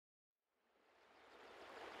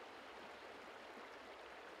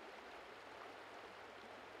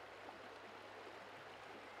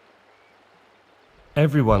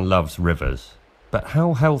Everyone loves rivers, but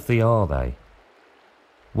how healthy are they?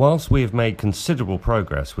 Whilst we have made considerable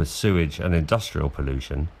progress with sewage and industrial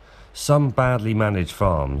pollution, some badly managed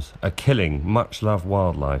farms are killing much loved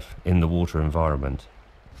wildlife in the water environment.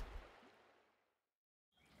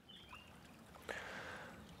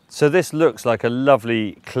 So this looks like a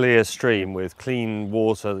lovely clear stream with clean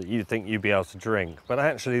water that you'd think you'd be able to drink, but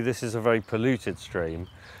actually this is a very polluted stream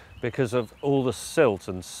because of all the silt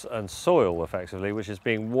and soil effectively which is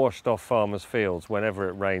being washed off farmers' fields whenever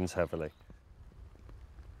it rains heavily.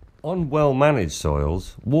 On well-managed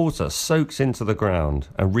soils, water soaks into the ground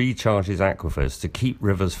and recharges aquifers to keep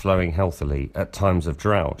rivers flowing healthily at times of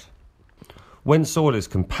drought. When soil is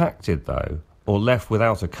compacted though, or left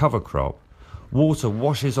without a cover crop, water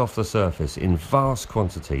washes off the surface in vast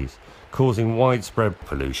quantities, causing widespread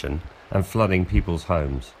pollution and flooding people's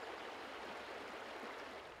homes.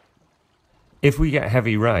 If we get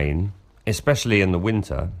heavy rain, especially in the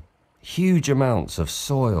winter, huge amounts of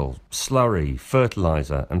soil, slurry,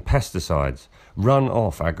 fertiliser and pesticides run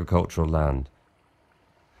off agricultural land.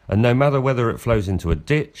 And no matter whether it flows into a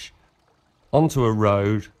ditch, onto a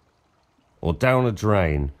road or down a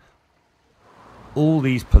drain, all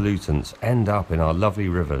these pollutants end up in our lovely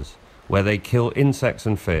rivers where they kill insects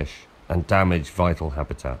and fish and damage vital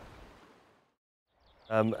habitat.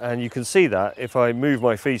 And you can see that if I move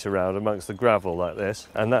my feet around amongst the gravel like this,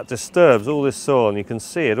 and that disturbs all this soil, and you can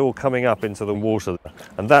see it all coming up into the water.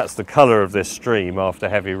 And that's the colour of this stream after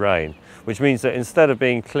heavy rain, which means that instead of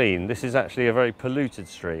being clean, this is actually a very polluted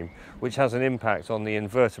stream, which has an impact on the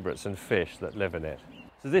invertebrates and fish that live in it.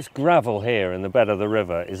 So this gravel here in the bed of the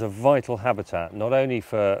river is a vital habitat, not only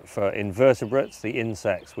for invertebrates, the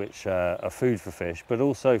insects which are food for fish, but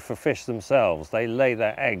also for fish themselves. They lay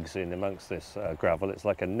their eggs in amongst this gravel. It's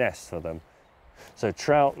like a nest for them. So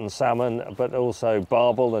trout and salmon, but also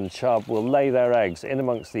barbel and chub will lay their eggs in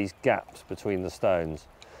amongst these gaps between the stones.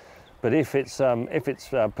 But if it's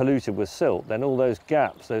polluted with silt, then all those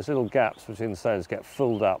gaps, those little gaps between the stones get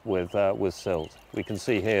filled up with silt. We can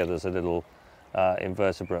see here there's a little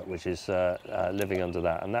invertebrate which is living under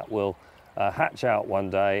that, and that will hatch out one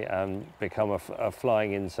day and become a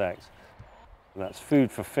flying insect. And that's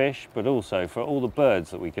food for fish, but also for all the birds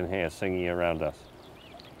that we can hear singing around us.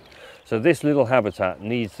 So this little habitat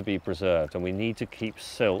needs to be preserved, and we need to keep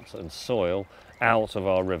silt and soil out of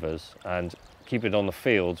our rivers and keep it on the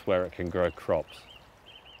fields where it can grow crops.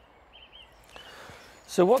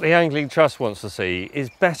 So what the Angling Trust wants to see is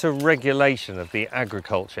better regulation of the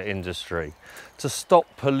agriculture industry to stop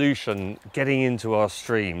pollution getting into our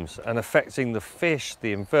streams and affecting the fish,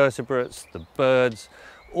 the invertebrates, the birds,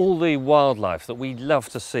 all the wildlife that we love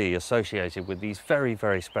to see associated with these very,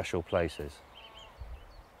 very special places.